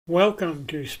Welcome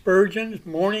to Spurgeon's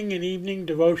Morning and Evening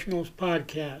Devotionals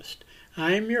Podcast.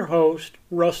 I am your host,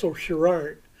 Russell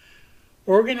Sherrard.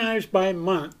 Organized by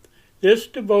month, this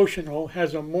devotional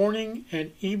has a morning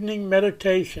and evening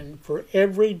meditation for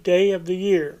every day of the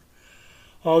year.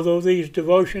 Although these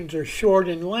devotions are short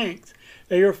in length,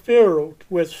 they are filled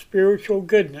with spiritual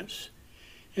goodness.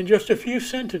 In just a few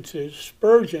sentences,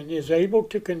 Spurgeon is able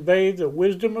to convey the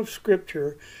wisdom of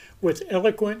Scripture with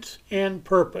eloquence and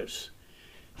purpose.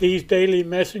 These daily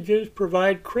messages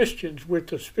provide Christians with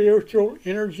the spiritual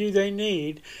energy they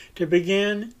need to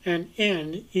begin and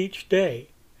end each day.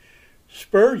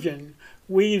 Spurgeon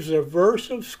weaves a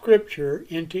verse of Scripture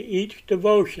into each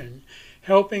devotion,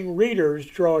 helping readers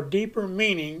draw deeper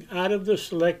meaning out of the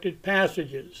selected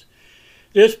passages.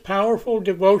 This powerful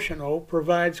devotional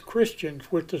provides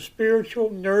Christians with the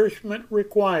spiritual nourishment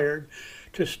required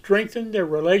to strengthen their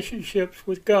relationships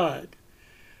with God.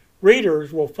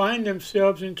 Readers will find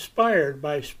themselves inspired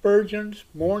by Spurgeon's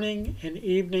morning and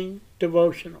evening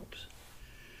devotionals.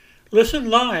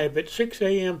 Listen live at 6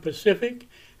 a.m. Pacific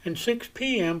and 6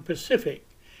 p.m. Pacific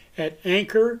at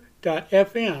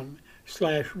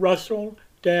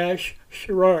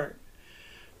anchor.fm/Russell-Sherrard.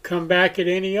 Come back at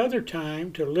any other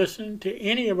time to listen to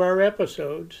any of our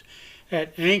episodes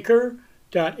at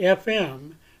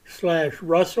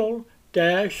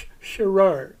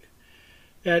anchor.fm/Russell-Sherrard.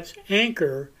 That's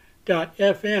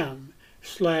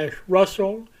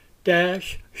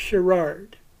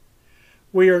anchor.fm/Russell-Sherrard.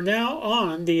 We are now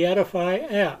on the Edify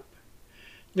app.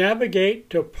 Navigate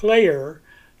to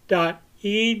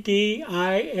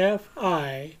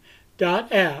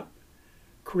player.edifi.app,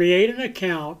 create an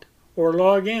account, or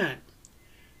log in.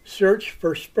 Search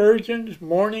for Spurgeon's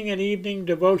Morning and Evening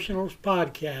Devotionals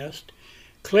Podcast,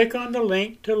 click on the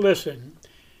link to listen,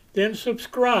 then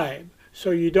subscribe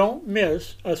so you don't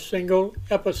miss a single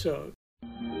episode.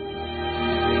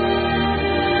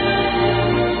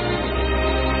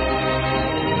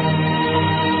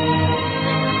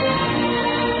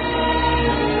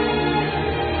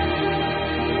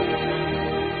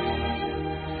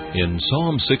 In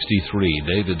Psalm 63,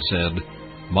 David said,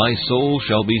 "My soul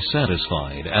shall be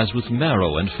satisfied as with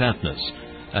marrow and fatness,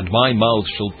 and my mouth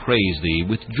shall praise thee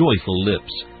with joyful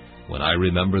lips, when I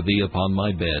remember thee upon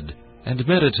my bed, and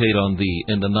meditate on thee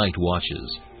in the night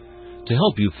watches." To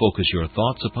help you focus your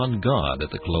thoughts upon God at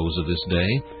the close of this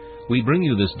day, we bring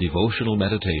you this devotional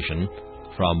meditation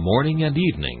from Morning and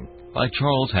Evening by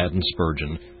Charles Haddon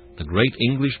Spurgeon, the great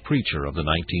English preacher of the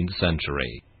 19th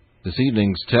century. This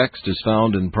evening's text is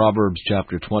found in Proverbs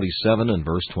chapter 27 and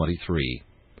verse 23.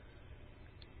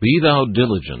 "Be thou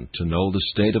diligent to know the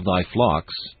state of thy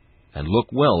flocks, and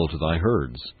look well to thy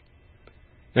herds."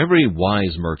 Every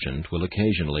wise merchant will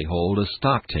occasionally hold a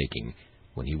stock-taking,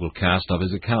 when he will cast up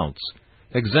his accounts,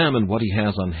 examine what he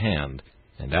has on hand,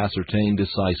 and ascertain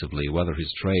decisively whether his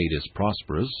trade is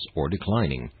prosperous or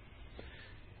declining.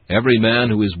 Every man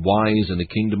who is wise in the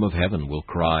kingdom of heaven will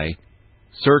cry,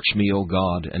 "Search me, O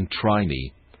God, and try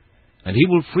me." And he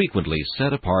will frequently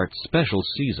set apart special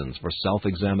seasons for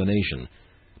self-examination,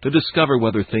 to discover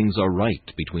whether things are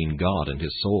right between God and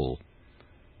his soul.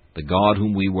 The God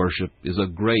whom we worship is a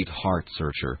great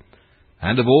heart-searcher,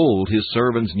 and of old his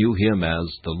servants knew him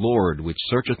as the Lord which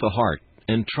searcheth the heart,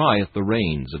 and trieth the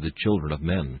reins of the children of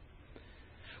men.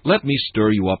 Let me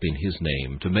stir you up in his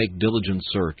name to make diligent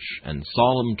search and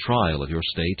solemn trial of your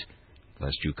state,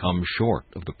 lest you come short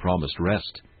of the promised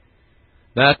rest.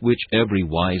 That which every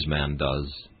wise man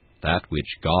does, that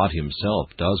which God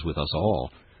himself does with us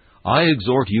all, I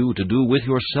exhort you to do with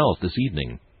yourself this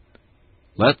evening.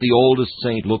 Let the oldest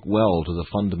saint look well to the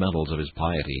fundamentals of his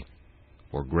piety,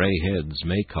 for gray heads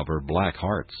may cover black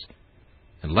hearts.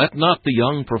 And let not the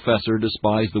young professor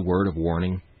despise the word of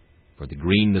warning, for the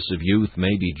greenness of youth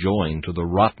may be joined to the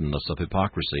rottenness of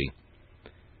hypocrisy.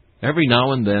 Every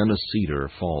now and then a cedar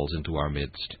falls into our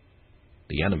midst.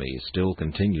 The enemy still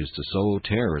continues to sow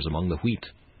tares among the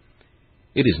wheat.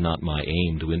 It is not my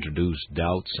aim to introduce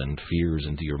doubts and fears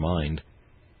into your mind.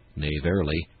 Nay,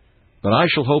 verily, but I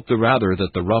shall hope the rather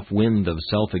that the rough wind of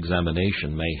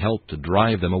self-examination may help to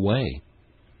drive them away.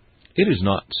 It is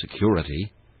not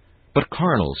security, but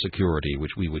carnal security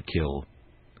which we would kill,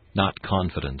 not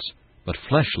confidence, but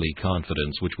fleshly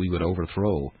confidence which we would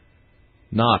overthrow,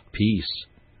 not peace,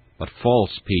 but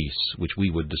false peace which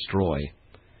we would destroy.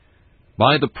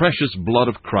 By the precious blood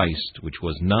of Christ, which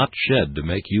was not shed to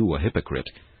make you a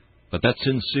hypocrite, but that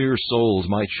sincere souls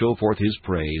might show forth his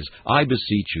praise, I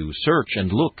beseech you, search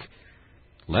and look,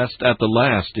 lest at the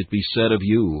last it be said of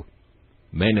you,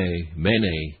 Mene,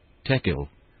 Mene, Tekel,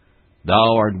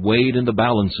 thou art weighed in the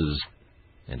balances,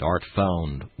 and art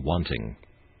found wanting.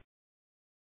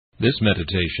 This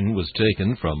meditation was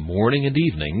taken from Morning and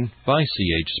Evening by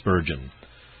C.H. Spurgeon.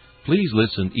 Please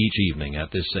listen each evening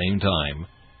at this same time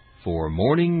for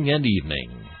Morning and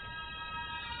Evening.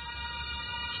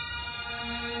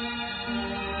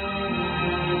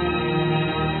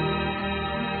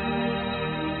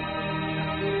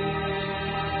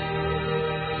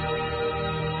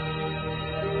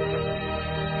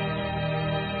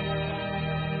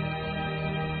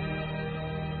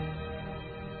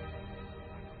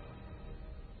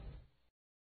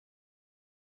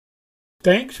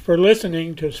 Thanks for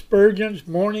listening to Spurgeon's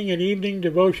Morning and Evening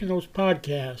Devotionals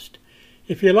podcast.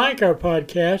 If you like our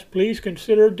podcast, please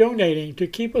consider donating to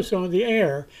keep us on the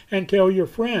air and tell your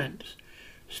friends.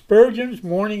 Spurgeon's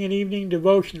Morning and Evening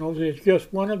Devotionals is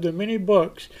just one of the many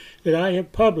books that I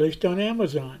have published on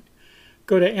Amazon.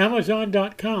 Go to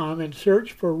Amazon.com and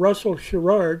search for Russell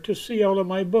Sherrard to see all of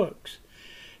my books.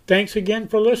 Thanks again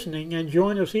for listening, and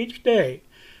join us each day,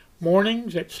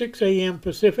 mornings at 6 a.m.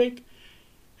 Pacific,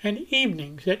 and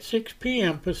evenings at 6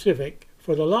 p.m. Pacific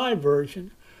for the live version,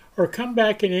 or come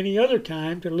back at any other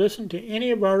time to listen to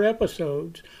any of our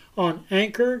episodes on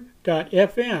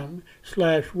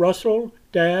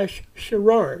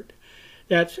anchor.fm/Russell-Sherrard.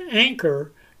 That's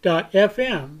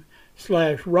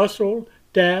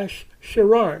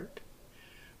anchor.fm/Russell-Sherrard.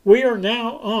 We are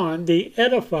now on the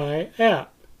Edify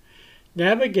app.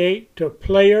 Navigate to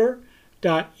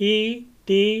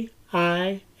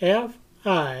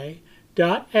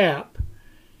player.edifi.app.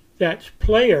 That's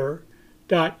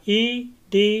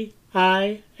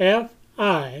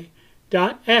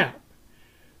player.edifi.app.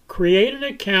 Create an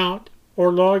account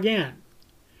or log in.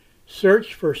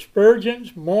 Search for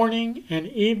Spurgeon's Morning and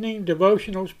Evening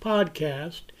Devotionals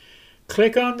podcast.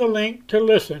 Click on the link to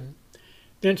listen,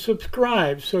 then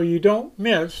subscribe so you don't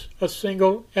miss a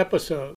single episode.